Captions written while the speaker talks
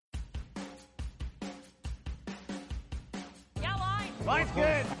Line's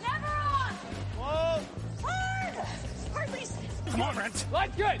good. Never on! Whoa. Hard! Hardly. Come on, Brent.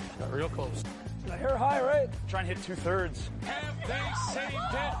 Line's good. Got real close. I hear high, right? Try and hit 2/3. Have they saved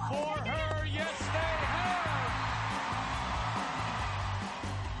it for her? Yes, they have.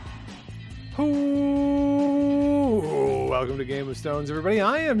 Ooh, welcome to Game of Stones, everybody.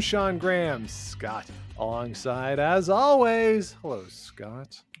 I am Sean Graham. Scott alongside, as always. Hello,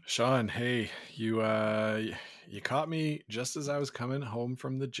 Scott. Sean, hey, you caught me just as I was coming home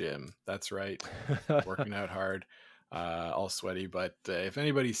from the gym. That's right. Working out hard, all sweaty. But if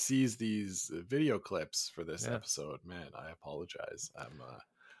anybody sees these video clips for this episode, man, I apologize. I'm a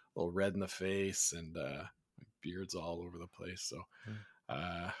little red in the face and my beard's all over the place. So,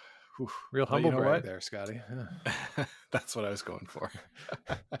 real humble brag there, Scotty. Yeah. That's what I was going for.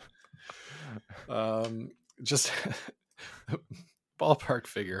 Just ballpark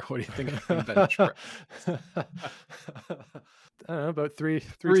figure. What do you think I can bench press? I don't know, about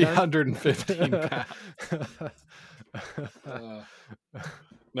 315 pounds.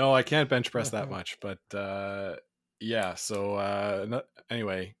 No, I can't bench press that much, but yeah. So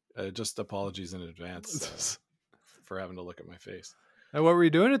anyway, just apologies in advance for having to look at my face. And what were you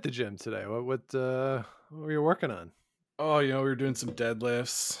doing at the gym today? What were you working on? Oh, we were doing some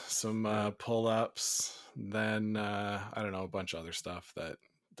deadlifts, some pull-ups, then I don't know, a bunch of other stuff that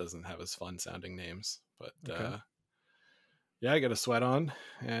doesn't have as fun sounding names, but yeah, I got a sweat on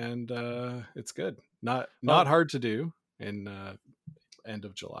and it's good. Not hard to do in end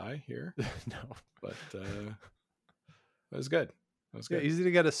of July here. No, but it was good. It was good. Yeah, easy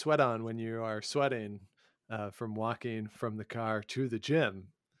to get a sweat on when you are sweating from walking from the car to the gym.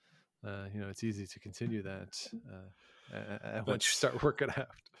 It's easy to continue that once you start working out.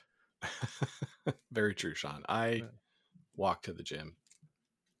 Very true, Sean. I walk to the gym.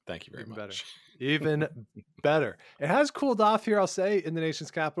 Thank you very much. Better. Even better. It has cooled off here, I'll say, in the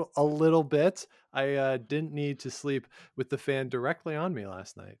nation's capital a little bit. I didn't need to sleep with the fan directly on me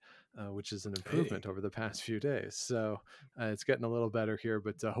last night, which is an improvement over the past few days. So it's getting a little better here,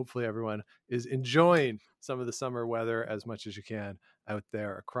 but hopefully everyone is enjoying some of the summer weather as much as you can out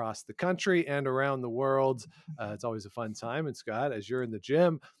there across the country and around the world. It's always a fun time. And Scott, as you're in the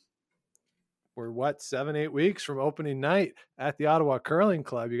gym, we're 7-8 weeks from opening night at the Ottawa Curling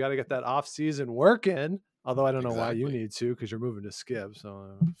Club. You got to get that off season work in, although I don't know why you need to, because you're moving to skip.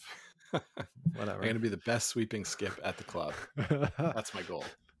 So whatever. I'm going to be the best sweeping skip at the club. That's my goal.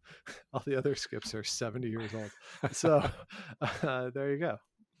 All the other skips are 70 years old. So there you go.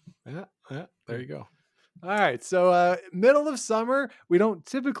 Yeah, there you go. All right. So middle of summer, we don't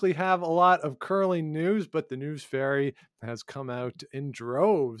typically have a lot of curling news, but the news fairy has come out in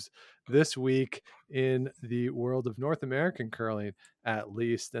droves this week in the world of North American curling, at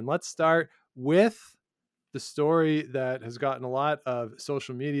least. And let's start with the story that has gotten a lot of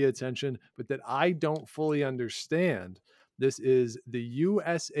social media attention, but that I don't fully understand. This is the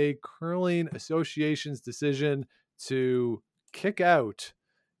USA Curling Association's decision to kick out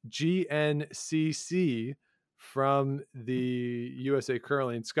GNCC from the USA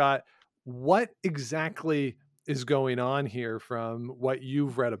Curling. Scott, what exactly is going on here from what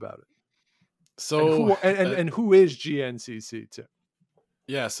you've read about it? So, and who is GNCC too?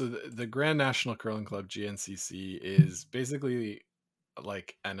 Yeah, so the Grand National Curling Club, GNCC, is basically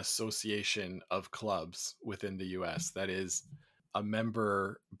like an association of clubs within the US that is a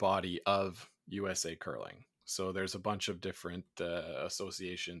member body of USA Curling. So there's a bunch of different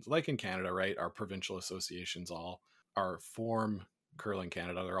associations, like in Canada, right? Our provincial associations all are form Curling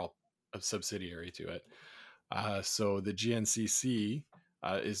Canada. They're all a subsidiary to it. So the GNCC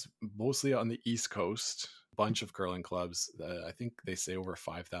is mostly on the East Coast. Bunch of curling clubs. I think they say over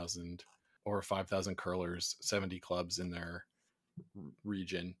 5,000 curlers, 70 clubs in their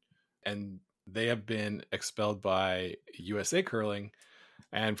region. And they have been expelled by USA Curling.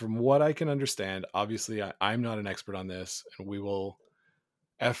 And from what I can understand, obviously I'm not an expert on this, and we will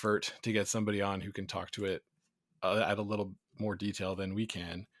effort to get somebody on who can talk to it at a little more detail than we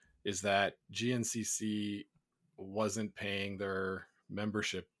can, is that GNCC wasn't paying their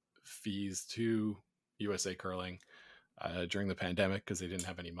membership fees to USA Curling during the pandemic because they didn't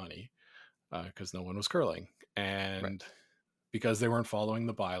have any money because no one was curling. And because they weren't following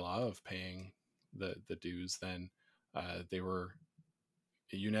the bylaw of paying the dues, then they were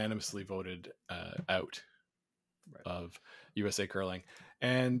unanimously voted out of USA Curling.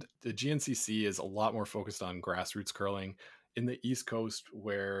 And the GNCC is a lot more focused on grassroots curling. In the East Coast,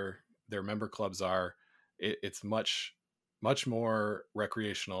 where their member clubs are, it's much more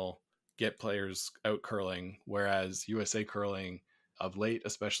recreational, get players out curling, whereas USA Curling of late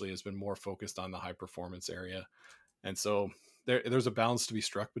especially has been more focused on the high performance area. And so there's a balance to be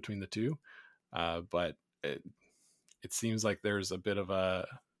struck between the two, but it seems like there's a bit of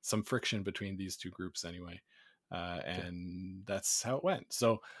some friction between these two groups anyway, and that's how it went.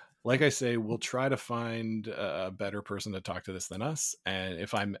 So, like I say, we'll try to find a better person to talk to this than us, and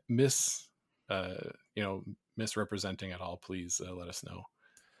if I'm misrepresenting at all, please let us know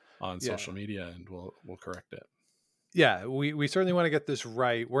on social media, and we'll correct it. Yeah, we certainly want to get this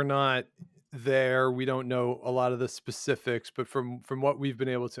right. We're not there. We don't know a lot of the specifics, but from what we've been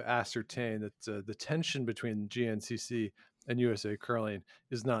able to ascertain, that the tension between GNCC and USA Curling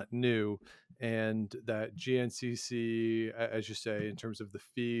is not new, and that GNCC, as you say, in terms of the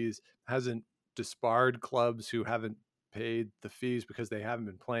fees, hasn't disbarred clubs who haven't paid the fees because they haven't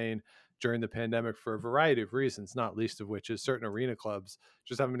been playing during the pandemic for a variety of reasons, not least of which is certain arena clubs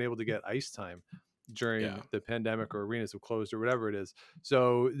just haven't been able to get ice time during the pandemic, or arenas have closed or whatever it is.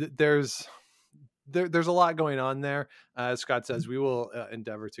 So there's a lot going on there. As Scott says, we will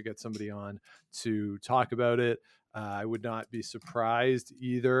endeavor to get somebody on to talk about it. I would not be surprised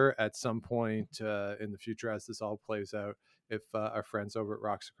either at some point in the future, as this all plays out, if our friends over at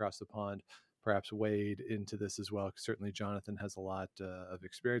Rocks Across the Pond perhaps wade into this as well. Certainly Jonathan has a lot of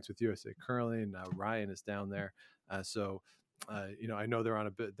experience with USA Curling. Ryan is down there. So I know they're on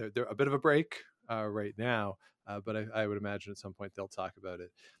they're a bit of a break right now, but I would imagine at some point they'll talk about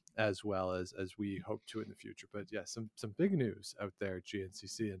it as well as we hope to in the future. But yeah, some big news out there at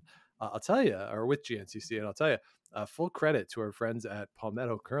GNCC, and I'll tell you, or with GNCC, and I'll tell you, full credit to our friends at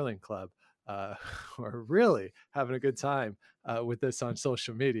Palmetto Curling Club, who are really having a good time with this on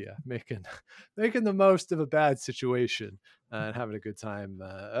social media, making the most of a bad situation and having a good time,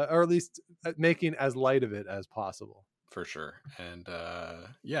 or at least making as light of it as possible. For sure. And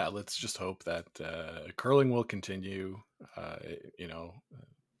let's just hope that curling will continue,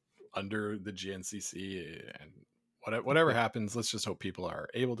 under the GNCC, and whatever happens, let's just hope people are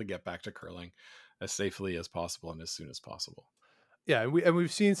able to get back to curling as safely as possible and as soon as possible. Yeah, and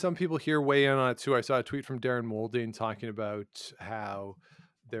we've seen some people here weigh in on it too. I saw a tweet from Darren Molding talking about how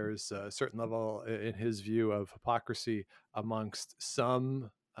there's a certain level, in his view, of hypocrisy amongst some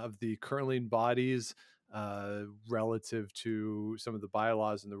of the curling bodies relative to some of the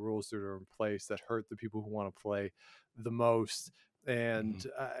bylaws and the rules that are in place that hurt the people who want to play the most. And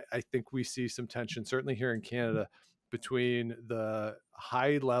I think we see some tension, certainly here in Canada, between the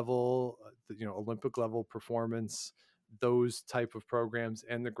high level, Olympic level performance, those type of programs,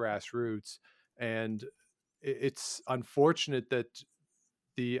 and the grassroots. And it's unfortunate that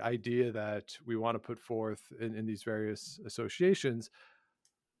the idea that we want to put forth in these various associations,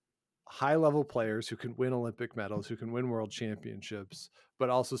 high level players who can win Olympic medals, who can win world championships, but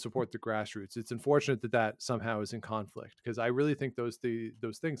also support the grassroots. It's unfortunate that somehow is in conflict, because I really think those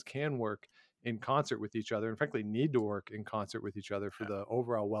things can work in concert with each other, and frankly need to work in concert with each other for the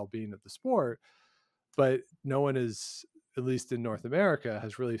overall well-being of the sport. But no one is, at least in North America,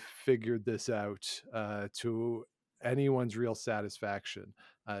 has really figured this out to anyone's real satisfaction.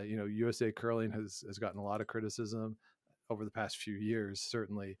 USA Curling has gotten a lot of criticism over the past few years,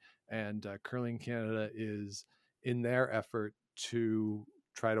 certainly. And Curling Canada is, in their effort to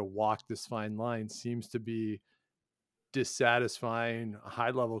try to walk this fine line, seems to be dissatisfying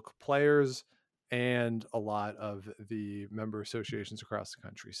high-level players and a lot of the member associations across the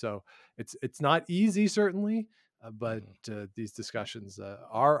country. So it's not easy, certainly, but these discussions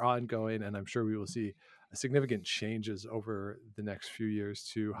are ongoing, and I'm sure we will see significant changes over the next few years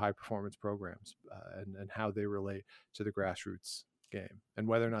to high-performance programs and how they relate to the grassroots game, and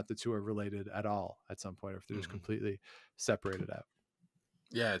whether or not the two are related at all at some point, or if they're just completely separated out.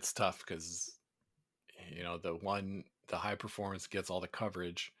 Yeah, it's tough because the high performance gets all the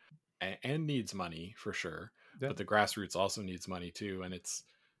coverage and needs money for sure, but the grassroots also needs money too, and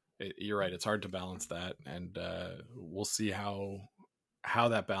you're right, it's hard to balance that, and we'll see how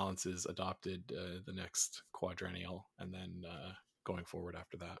that balance is adopted the next quadrennial, and then going forward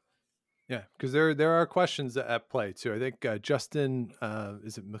after that. Yeah, because there are questions at play too. I think Justin,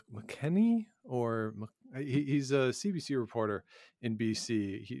 is it McKenney, or he's a CBC reporter in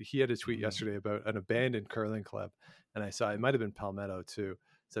BC. He had a tweet yesterday about an abandoned curling club, and I saw it might have been Palmetto too.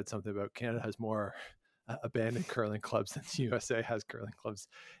 Said something about Canada has more abandoned curling clubs than the USA has curling clubs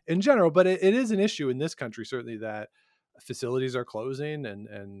in general. But it is an issue in this country, certainly, that facilities are closing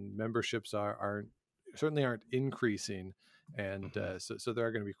and memberships aren't increasing. And so there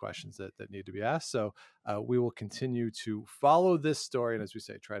are going to be questions that need to be asked. So we will continue to follow this story. And as we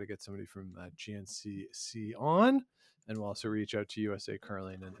say, try to get somebody from GNCC on, and we'll also reach out to USA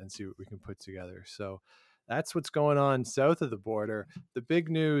Curling and see what we can put together. So that's what's going on south of the border. The big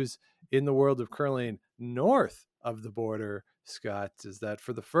news in the world of curling north of the border Scott, is that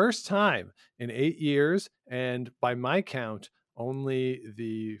for the first time in 8 years, and by my count, only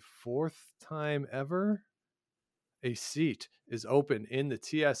the fourth time ever, a seat is open in the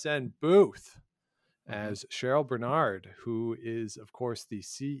TSN booth as Cheryl Bernard, who is, of course, the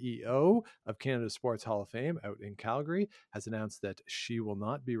CEO of Canada Sports Hall of Fame out in Calgary, has announced that she will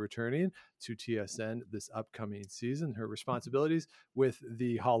not be returning to TSN this upcoming season. Her responsibilities with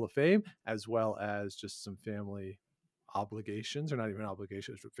the Hall of Fame, as well as just some family obligations, or not even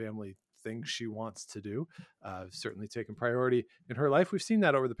obligations, but family things she wants to do, certainly taken priority in her life. We've seen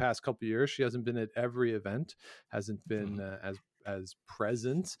that over the past couple of years. She hasn't been at every event, hasn't been as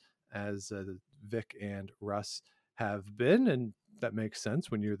present as Vic and Russ have been, and that makes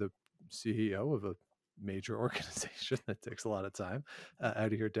sense when you're the CEO of a major organization that takes a lot of time out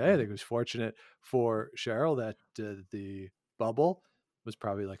of your day. I think it was fortunate for Cheryl that the bubble was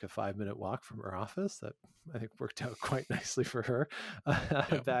probably like a 5-minute walk from her office. That I think worked out quite nicely for her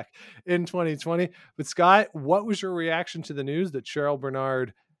back in 2020. But Scott, what was your reaction to the news that Cheryl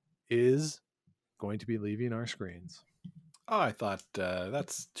Bernard is going to be leaving our screens? Oh, I thought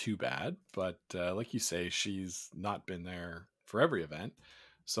that's too bad. But like you say, she's not been there for every event.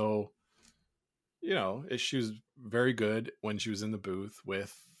 So, she was very good when she was in the booth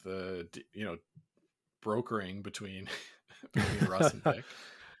with, brokering between Russ and Vic,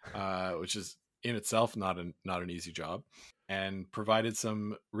 which is in itself not an easy job, and provided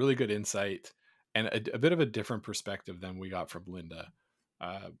some really good insight and a bit of a different perspective than we got from Linda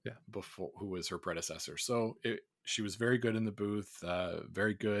before, who was her predecessor. So she was very good in the booth,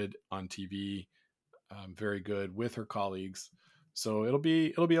 very good on TV, very good with her colleagues. So it'll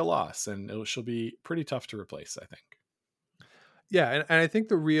be a loss, and she'll be pretty tough to replace, I think. Yeah, and I think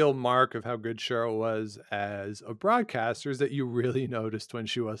the real mark of how good Cheryl was as a broadcaster is that you really noticed when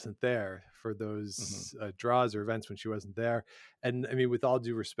she wasn't there for those draws or events when she wasn't there. And I mean, with all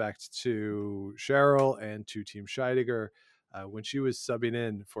due respect to Cheryl and to Team Scheidegger, when she was subbing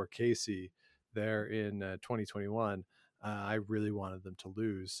in for Casey there in 2021, I really wanted them to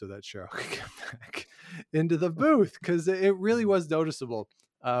lose so that Cheryl could get back into the booth, because it really was noticeable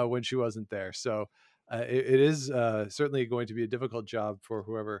when she wasn't there. So it is certainly going to be a difficult job for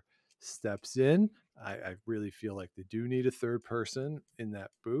whoever steps in. I really feel like they do need a third person in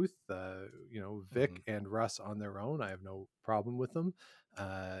that booth. Vic and Russ on their own, I have no problem with them.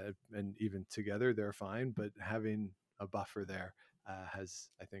 And even together, they're fine. But having a buffer there has,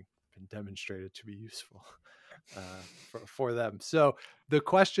 I think, been demonstrated to be useful for them. So the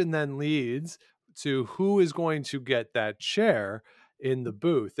question then leads to who is going to get that chair in the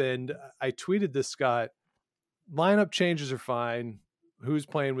booth. And I tweeted this, Scott. Lineup changes are fine. Who's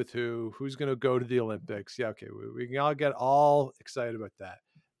playing with who's going to go to the Olympics? Yeah, okay, we can all get all excited about that.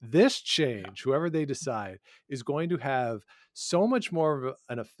 This change, whoever they decide, is going to have so much more of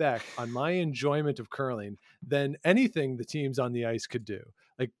an effect on my enjoyment of curling than anything the teams on the ice could do.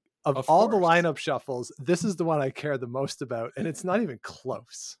 Like, of all the lineup shuffles, this is the one I care the most about, and it's not even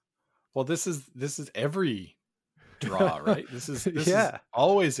close. Well, this is every draw, right? This is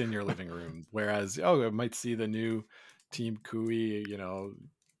always in your living room. Whereas, I might see the new Team Cooey,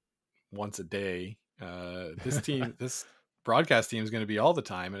 once a day. This broadcast team is going to be all the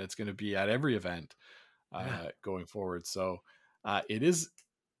time, and it's going to be at every event going forward. So it is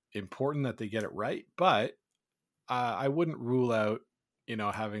important that they get it right, but I wouldn't rule out,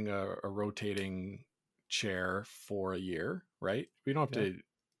 having a rotating chair for a year, right? We don't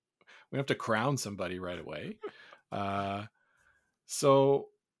have to crown somebody right away. So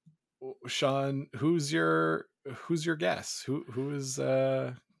Sean, who's your guess? Who is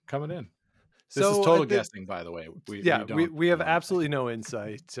coming in? This is total guessing, by the way. We have absolutely no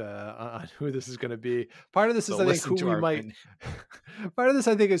insight on who this is going to be. Part of this is, I think, who we might. Part of this,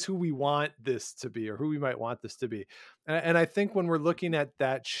 I think, is who we want this to be, or who we might want this to be. And I think when we're looking at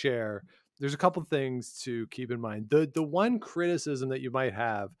that share, there's a couple things to keep in mind. The one criticism that you might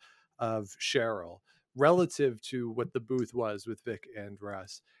have of Cheryl relative to what the booth was with Vic and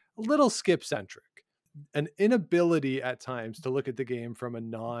Russ, a little skip centric, an inability at times to look at the game from a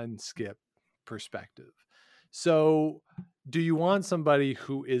non-skip perspective. So do you want somebody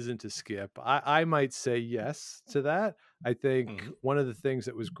who isn't a skip? I might say yes to that. I think one of the things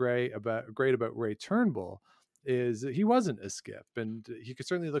that was great about Ray Turnbull is that he wasn't a skip, and he could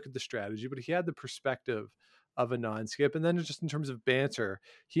certainly look at the strategy, but he had the perspective of a non-skip. And then just in terms of banter,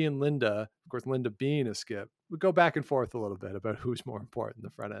 he and Linda, of course, Linda being a skip, would go back and forth a little bit about who's more important, the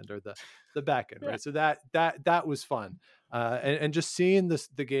front end or the back end, right? So that was fun. And just seeing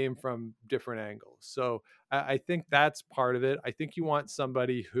the game from different angles. So I think that's part of it. I think you want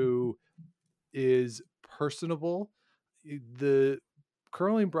somebody who is personable the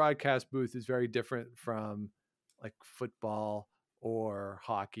curling broadcast booth is very different from like football or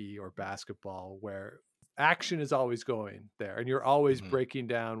hockey or basketball, where action is always going there and you're always breaking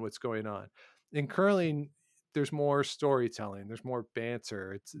down what's going on. In curling, there's more storytelling, there's more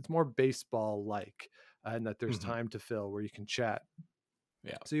banter, it's more baseball like, and that there's time to fill where you can chat.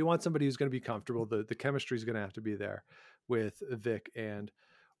 Yeah. So you want somebody who's going to be comfortable. The chemistry is going to have to be there with Vic and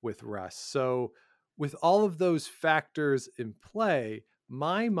with Russ. So with all of those factors in play,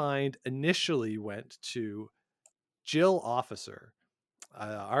 my mind initially went to Jill Officer,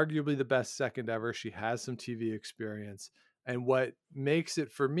 arguably the best second ever. She has some TV experience. And what makes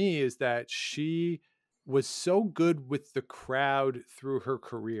it for me is that she was so good with the crowd through her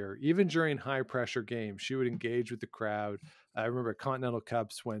career. Even during high pressure games, she would engage with the crowd. I remember Continental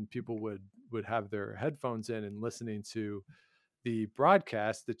Cups when people would have their headphones in and listening to the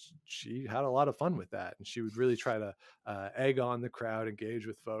broadcast, that she had a lot of fun with that. And she would really try to egg on the crowd, engage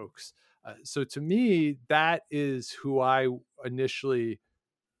with folks. So to me, that is who I initially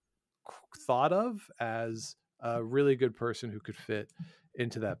thought of as a really good person who could fit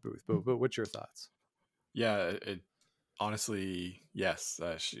into that booth. But what's your thoughts? Yeah, honestly, yes.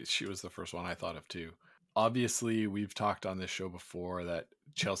 She was the first one I thought of too. Obviously, we've talked on this show before that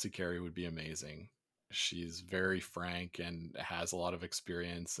Chelsea Carey would be amazing. She's very frank and has a lot of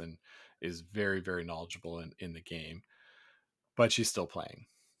experience and is very, very knowledgeable in the game, but she's still playing.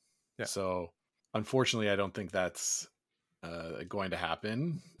 Yeah. So unfortunately, I don't think that's going to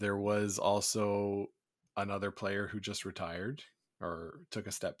happen. There was also another player who just retired or took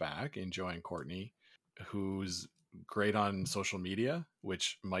a step back in Joanne Courtney, who's great on social media,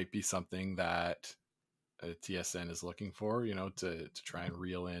 which might be something that TSN is looking for, to try and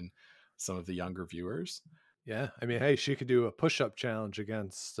reel in some of the younger viewers. Yeah. I mean, hey, she could do a push-up challenge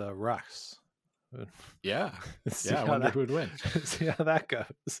against Russ. Yeah. I wonder who would win. See how that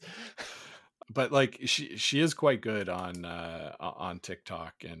goes. But like she is quite good on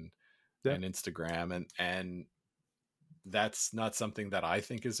TikTok and Instagram, and that's not something that I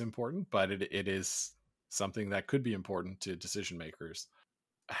think is important, but it is something that could be important to decision makers.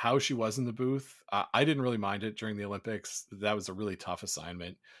 How she was in the booth, I didn't really mind it during the Olympics. That was a really tough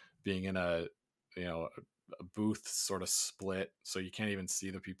assignment, being in a booth sort of split, so you can't even see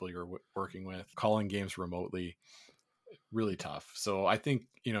the people you're working with, calling games remotely. Really tough. So I think,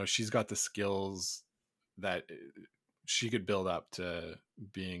 she's got the skills that she could build up to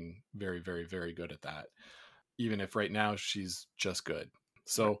being very, very, very good at that, even if right now she's just good.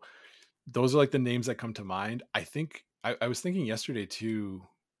 So those are like the names that come to mind. I think I was thinking yesterday too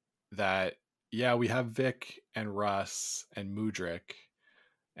that, yeah, we have Vic and Russ and Mudryk,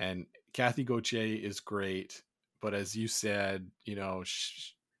 and Kathy Gauthier is great. But as you said,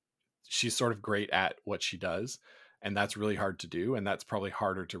 she's sort of great at what she does. And that's really hard to do. And that's probably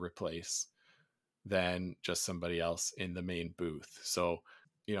harder to replace than just somebody else in the main booth. So,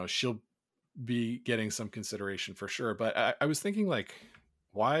 she'll be getting some consideration for sure. But I was thinking, like,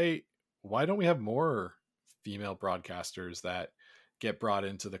 why don't we have more female broadcasters that get brought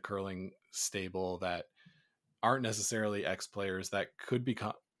into the curling stable that aren't necessarily ex-players that could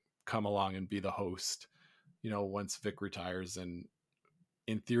come along and be the host, once Vic retires, and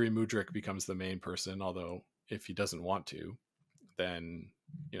in theory, Mudryk becomes the main person, although if he doesn't want to, then,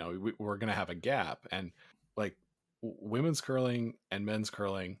 we're going to have a gap. And like women's curling and men's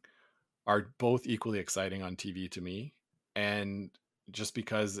curling are both equally exciting on TV to me. And just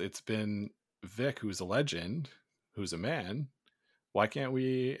because it's been Vic, who's a legend, who's a man, why can't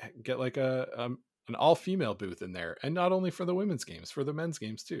we get like an all-female booth in there? And not only for the women's games, for the men's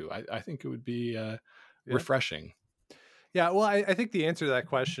games too. I think it would be refreshing. Yeah, well, I think the answer to that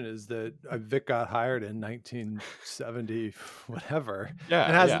question is that Vic got hired in 1970, whatever,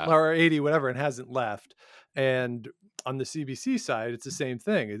 and hasn't, or 80, whatever, and hasn't left. And on the CBC side, it's the same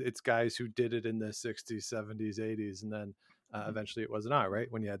thing. It's guys who did it in the 60s, 70s, 80s, and then eventually it wasn't I,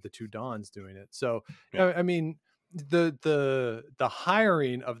 right? When you had the two Dons doing it. So, I mean, the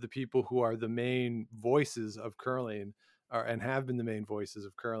hiring of the people who are the main voices of curling and have been the main voices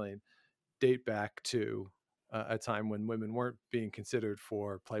of curling date back to a time when women weren't being considered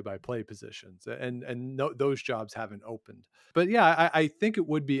for play-by-play positions, and those jobs haven't opened. But yeah, I think it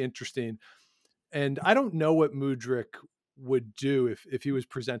would be interesting, and I don't know what Mudryk would do if he was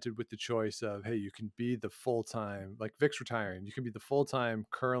presented with the choice of, hey, you can be the full-time, like Vic's retiring, you can be the full-time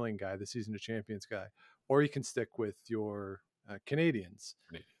curling guy, the Season of Champions guy, or you can stick with your Canadians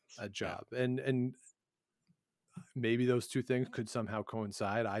job. And maybe those two things could somehow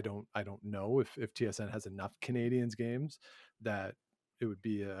coincide. I don't know if TSN has enough Canadians games that it would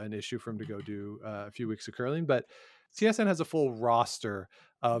be an issue for him to go do a few weeks of curling. But TSN has a full roster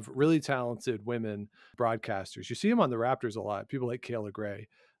of really talented women broadcasters. You see them on the Raptors a lot. People like Kayla Gray,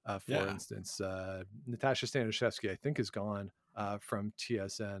 for instance. Natasha Staniszewski, I think, is gone from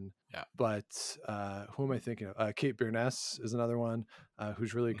TSN. Yeah. But who am I thinking of? Kate Burness is another one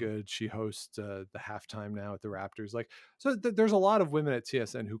who's really good. She hosts the halftime now at the Raptors. So there's a lot of women at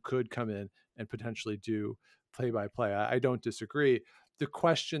TSN who could come in and potentially do play-by-play. I don't disagree. The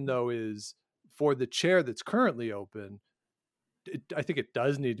question, though, is for the chair that's currently open, I think it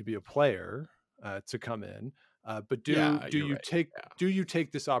does need to be a player to come in. But do you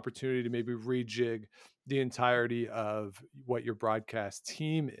take this opportunity to maybe rejig the entirety of what your broadcast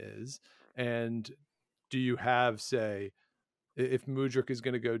team is? And do you have, say, if Mudryk is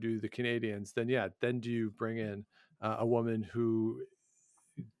going to go do the Canadians, then do you bring in a woman who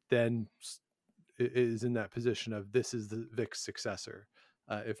then is in that position of this is the Vic's successor?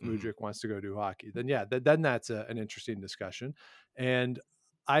 If Mudryk wants to go do hockey, then that's an interesting discussion. And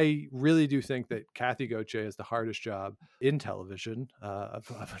I really do think that Kathy Gauthier has the hardest job in television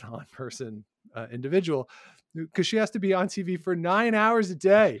of an on-person individual, because she has to be on TV for 9 hours a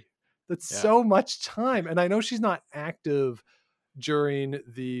day. That's so much time. And I know she's not active during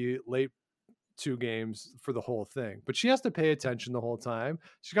the late 2 games for the whole thing, but she has to pay attention the whole time.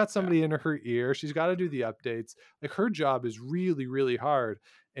 She's got somebody in her ear. She's got to do the updates. Like, her job is really, really hard.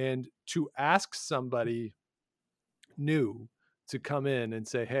 And to ask somebody new to come in and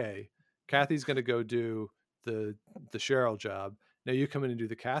say, hey, Kathy's going to go do the Cheryl job, now you come in and do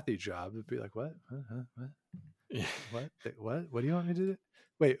the Kathy job, it'd be like, what? What do you want me to do?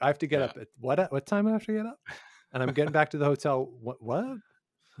 Wait, I have to get up at what time I have to get up? And I'm getting back to the hotel. What?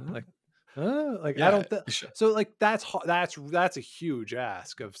 I don't so that's a huge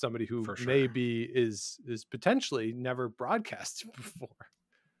ask of somebody who maybe is potentially never broadcasted before.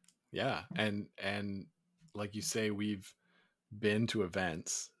 Yeah. And like you say, we've been to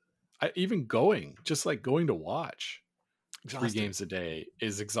events. Even going to watch exhausting. 3 games a day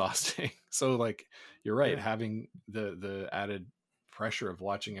is exhausting. So like, you're right. Yeah. Having the added pressure of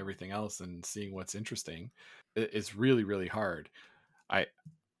watching everything else and seeing what's interesting is really, really hard.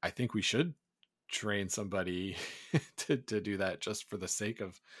 I think we should train somebody to do that just for the sake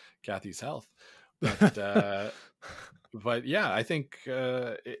of Kathy's health. But, but yeah, I think,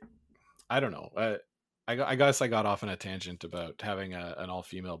 I don't know. I guess I got off on a tangent about having an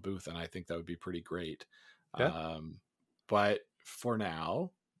all-female booth, and I think that would be pretty great. Yeah. But for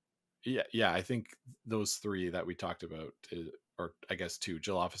now, I think those 3 that we talked about, or I guess 2,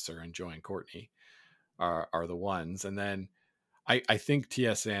 Jill Officer and Joanne Courtney, are the ones. And then I think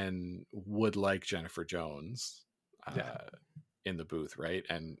TSN would like Jennifer Jones in the booth, right?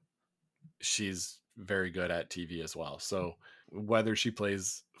 And she's very good at TV as well. So whether she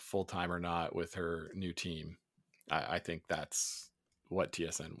plays full-time or not with her new team, I think that's what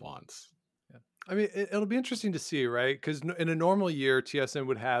TSN wants. Yeah. I mean, it'll be interesting to see, right? Because in a normal year, TSN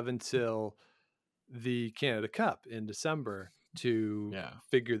would have until the Canada Cup in December to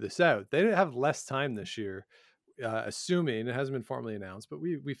figure this out. They have less time this year. Assuming it hasn't been formally announced, but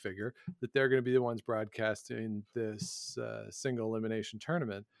we figure that they're going to be the ones broadcasting this single elimination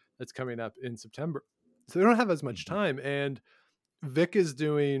tournament that's coming up in September. So they don't have as much time. And Vic is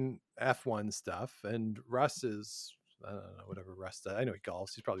doing F1 stuff, and Russ is, I don't know, whatever Russ does. I know he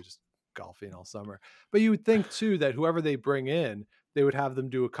golfs. He's probably just golfing all summer. But you would think too that whoever they bring in, they would have them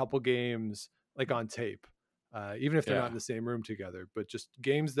do a couple games like on tape, even if they're not in the same room together, but just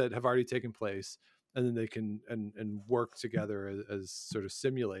games that have already taken place. And then they can and work together as sort of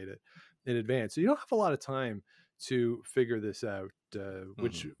simulate it in advance. So you don't have a lot of time to figure this out,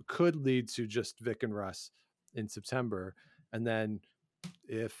 which could lead to just Vic and Russ in September. And then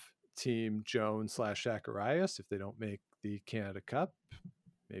if Team Jones / Zacharias, if they don't make the Canada Cup,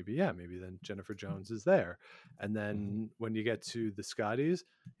 maybe then Jennifer Jones is there. And then when you get to the Scotties,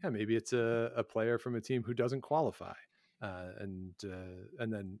 maybe it's a player from a team who doesn't qualify. And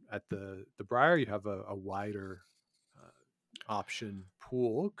then at the Brier, you have a wider option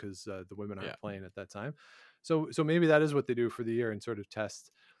pool because the women aren't playing at that time. So maybe that is what they do for the year and sort of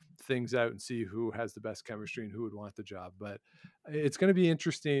test things out and see who has the best chemistry and who would want the job. But it's going to be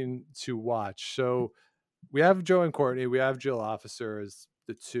interesting to watch. So we have Joanne Courtney, we have Jill Officer as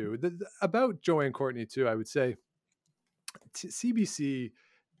the 2. About Joanne Courtney too, I would say CBC.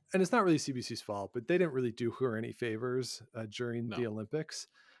 And it's not really CBC's fault, but they didn't really do her any favors during the Olympics.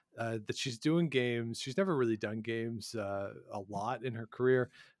 That she's doing games. She's never really done games a lot in her career.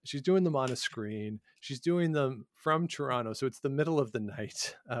 She's doing them on a screen. She's doing them from Toronto. So it's the middle of the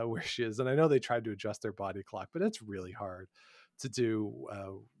night where she is. And I know they tried to adjust their body clock, but it's really hard to do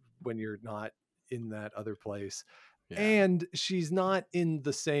when you're not in that other place. Yeah. And she's not in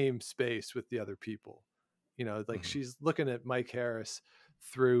the same space with the other people. You know, like she's looking at Mike Harris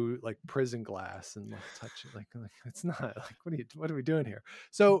through like prison glass and like touching like it's not like what are we doing here?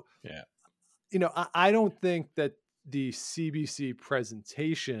 So yeah, you know, I don't think that the CBC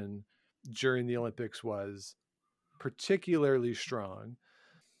presentation during the Olympics was particularly strong.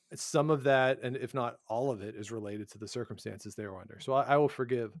 Some of that, and if not all of it, is related to the circumstances they were under. So I will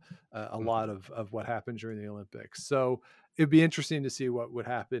forgive a lot of what happened during the Olympics. So it'd be interesting to see what would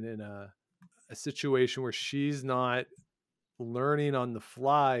happen in a situation where she's not learning on the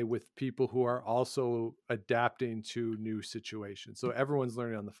fly with people who are also adapting to new situations. So everyone's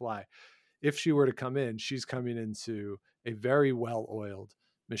learning on the fly. If she were to come in, she's coming into a very well-oiled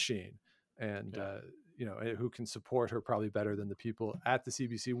machine, and you know, who can support her probably better than the people at the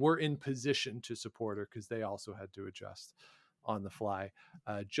CBC were in position to support her, because they also had to adjust on the fly.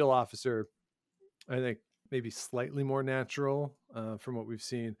 Jill Officer, I think maybe slightly more natural from what we've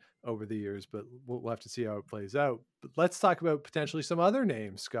seen over the years, but we'll have to see how it plays out. But let's talk about potentially some other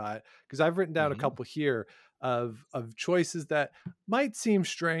names, Scott, because I've written down a couple here of choices that might seem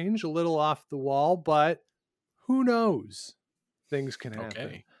strange, a little off the wall, but who knows? Things can happen.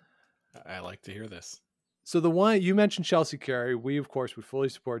 Okay. I like to hear this. So the one you mentioned, Chelsea Carey, we of course would fully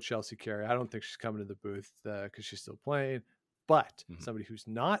support Chelsea Carey. I don't think she's coming to the booth because she's still playing, but somebody who's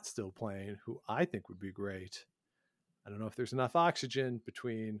not still playing, who I think would be great. I don't know if there's enough oxygen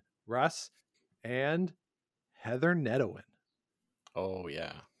between Russ and Heather Nedohin. Oh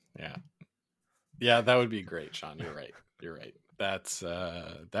yeah. That would be great, Sean. You're right. That's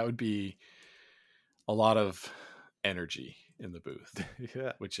that would be a lot of energy in the booth.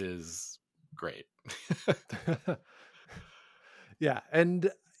 Yeah, which is great. Yeah, and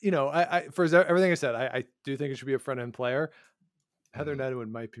you know, I for everything I said, I do think it should be a front end player. Heather Nedohin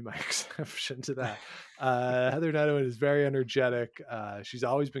might be my exception to that. Heather Nedohin is very energetic. She's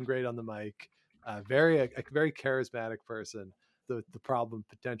always been great on the mic. A very charismatic person. The problem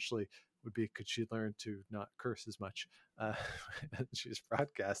potentially would be, could she learn to not curse as much? She's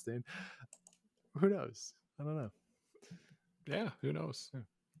broadcasting. Who knows? I don't know. Yeah, who knows?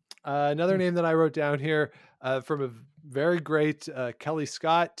 Another name that I wrote down here from a very great Kelly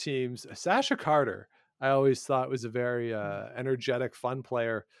Scott teams, Sasha Carter. I always thought was a very energetic, fun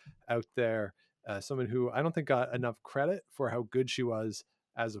player out there. Someone who I don't think got enough credit for how good she was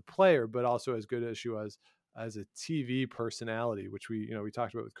as a player, but also as good as she was as a TV personality, which we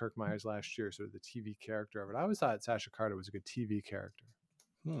talked about with Kirk Myers last year, sort of the TV character of it. I always thought Sasha Carter was a good TV character.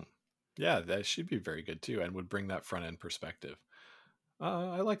 Yeah, that should be very good too, and would bring that front end perspective.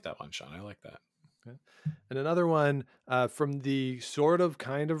 I like that one, Sean. I like that. Okay. And another one from the sort of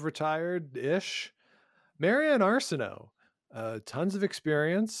kind of retired-ish, Marianne Arsenault. Tons of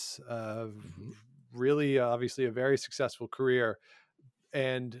experience, really obviously a very successful career.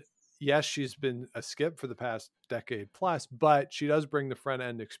 And yes, she's been a skip for the past decade plus, but she does bring the front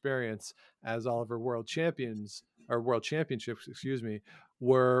end experience, as all of her world championships,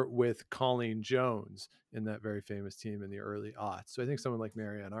 were with Colleen Jones in that very famous team in the early aughts. So I think someone like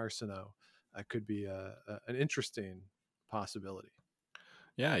Marianne Arsenault could be an interesting possibility.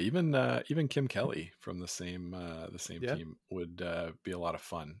 Yeah, even Kim Kelly from the same team would be a lot of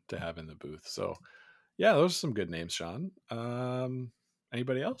fun to have in the booth. So yeah, those are some good names, Sean.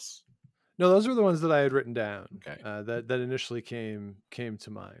 Anybody else? No, those are the ones that I had written down. Okay. That initially came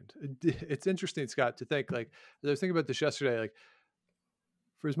to mind. It's interesting, Scott, to think, like, as I was thinking about this yesterday, like,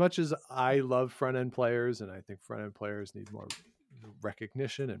 for as much as I love front end players, and I think front end players need more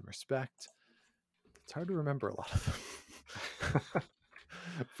recognition and respect, it's hard to remember a lot of them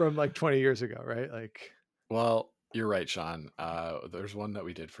from like 20 years ago, right? Like, well, you're right, Sean. There's one that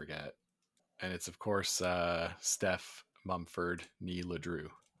we did forget, and it's of course Steph Mumford Nee Ledrew.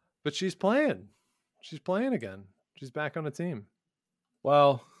 But she's playing again. She's back on a team.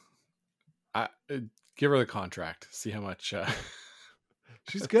 Well, give her the contract. See how much.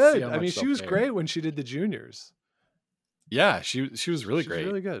 She's good. I mean, she was great when she did the juniors. Yeah, she was really great.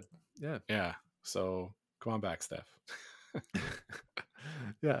 Really good. Yeah. Yeah. So come on back, Steph.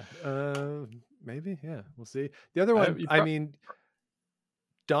 Yeah. Maybe. Yeah. We'll see. The other one, I mean,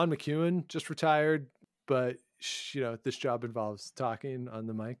 Dawn McEwen just retired, but this job involves talking on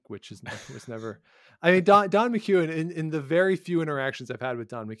the mic, which was never. I mean, Dawn McEwen, in the very few interactions I've had with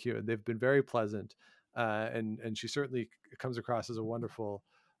Dawn McEwen, they've been very pleasant, and she certainly comes across as a wonderful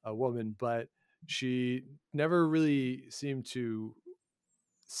woman, but she never really seemed to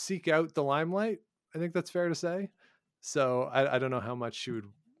seek out the limelight. I think that's fair to say. So I don't know how much she would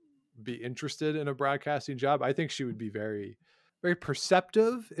be interested in a broadcasting job. I think she would be very very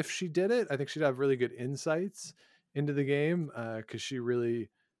perceptive if she did it. I think she'd have really good insights into the game because she really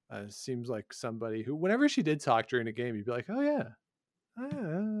seems like somebody who, whenever she did talk during a game, you'd be like, oh yeah, I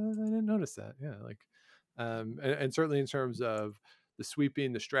didn't notice that. Yeah, like, and certainly in terms of the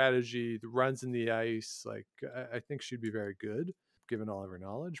sweeping, the strategy, the runs in the ice, like I think she'd be very good given all of her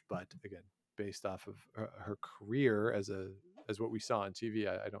knowledge. But again, based off of her career as what we saw on TV,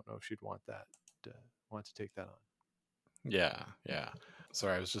 I don't know if she'd want to take that on. Yeah.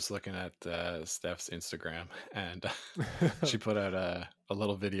 Sorry, I was just looking at Steph's Instagram, and she put out a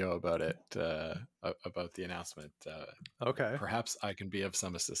little video about it, about the announcement. Okay. Perhaps I can be of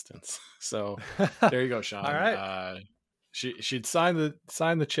some assistance. So there you go, Sean. All right. She'd sign the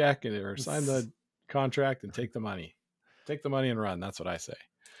check or sign the contract and take the money. Take the money and run. That's what I say.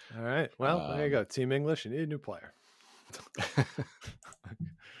 All right. Well, there you go. Team English, you need a new player.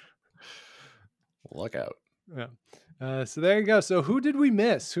 Look out. Yeah. So there you go. So who did we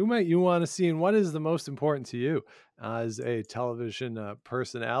miss? Who might you want to see? And what is the most important to you as a television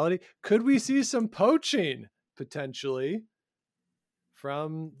personality? Could we see some poaching potentially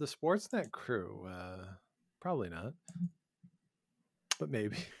from the Sportsnet crew? Probably not. But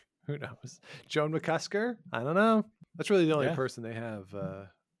maybe. Who knows? Joan McCusker? I don't know. That's really the only person they have.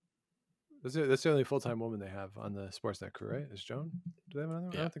 That's the only full-time woman they have on the Sportsnet crew, right? Is Joan? Do they have another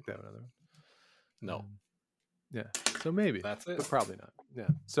one? Yeah. I don't think they have another one. No. Yeah. So maybe. That's it. But probably not. Yeah.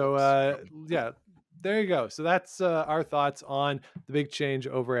 So yeah, there you go. So that's our thoughts on the big change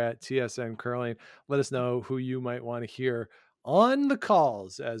over at TSN Curling. Let us know who you might want to hear on the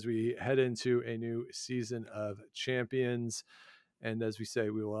calls as we head into a new season of Champions. And as we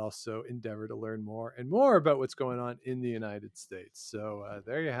say, we will also endeavor to learn more and more about what's going on in the United States. So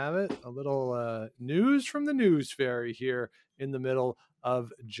there you have it. A little news from the news fairy here in the middle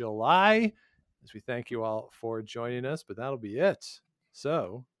of July, as we thank you all for joining us. But that'll be it.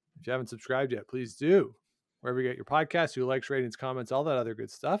 So if you haven't subscribed yet, please do. Wherever you get your podcasts, your likes, ratings, comments, all that other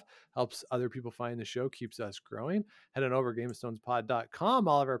good stuff helps other people find the show, keeps us growing. Head on over to GameOfStonesPod.com.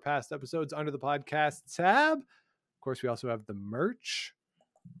 All of our past episodes under the podcast tab. Of course, we also have the merch.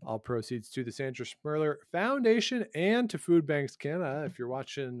 All proceeds to the Sandra Schmirler Foundation and to Food Banks Canada. If you're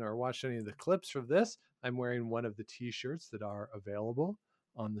watching or watched any of the clips from this, I'm wearing one of the t-shirts that are available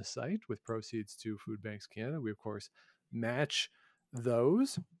on the site with proceeds to Food Banks Canada. We, of course, match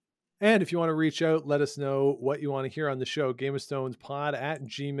those. And if you want to reach out, let us know what you want to hear on the show.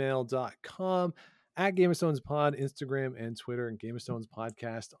 GameOfStonesPod@gmail.com, at Game of Stones Pod, Instagram and Twitter, and Game of Stones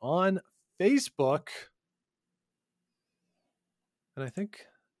Podcast on Facebook. And I think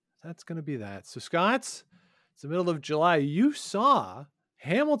that's going to be that. So, Scott, it's the middle of July. You saw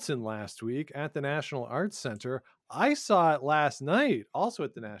Hamilton last week at the National Arts Center. I saw it last night, also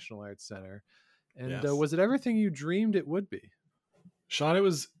at the National Arts Center. And Yes. Was it everything you dreamed it would be? Sean, it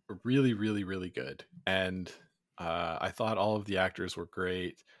was really, really, really good. And I thought all of the actors were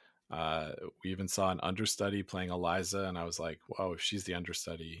great. We even saw an understudy playing Eliza, and I was like, wow, if she's the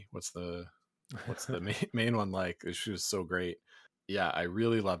understudy, what's the main one like? She was so great. Yeah, I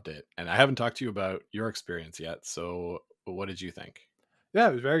really loved it. And I haven't talked to you about your experience yet. So what did you think? Yeah,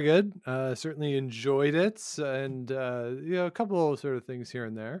 it was very good. Certainly enjoyed it. And, a couple of sort of things here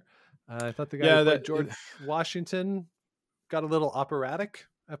and there. I thought the guy who played George Washington got a little operatic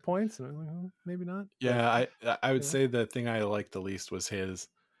at points. And I'm like, oh, maybe not. Yeah, I would say the thing I liked the least was his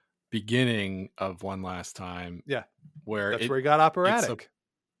beginning of One Last Time. Yeah, where that's where he got operatic.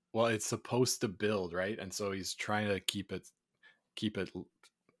 It's supposed to build, right? And so he's trying to keep it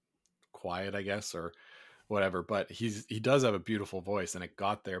quiet, I guess, or whatever. But he does have a beautiful voice, and it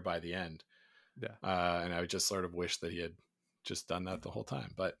got there by the end. Yeah. And I just sort of wish that he had just done that the whole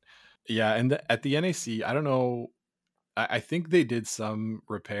time. But yeah, and at the NAC, I don't know. I think they did some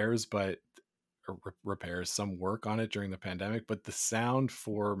some work on it during the pandemic, but the sound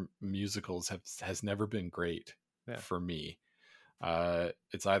for musicals has never been great for me.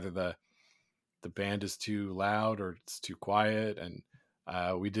 It's either the band is too loud or it's too quiet. And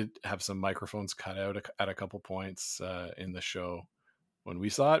we did have some microphones cut out at a couple points in the show when we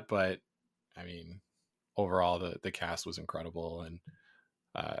saw it. But I mean, overall, the cast was incredible. And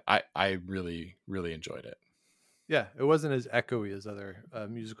I really, really enjoyed it. Yeah, it wasn't as echoey as other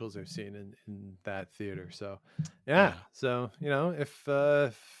musicals I've seen in that theater. So, yeah. So, if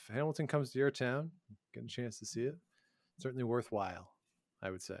Hamilton comes to your town, get a chance to see it, certainly worthwhile, I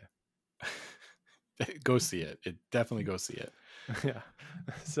would say. Go see it. Definitely go see it. Yeah.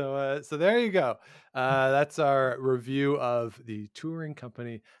 So there you go. That's our review of the touring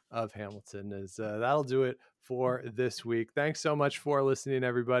company of Hamilton. That'll do it for this week. Thanks so much for listening,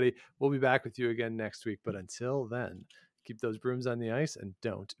 everybody. We'll be back with you again next week. But until then, Keep those brooms on the ice and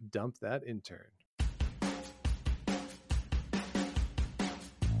don't dump that intern.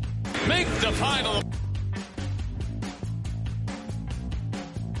 Make the final.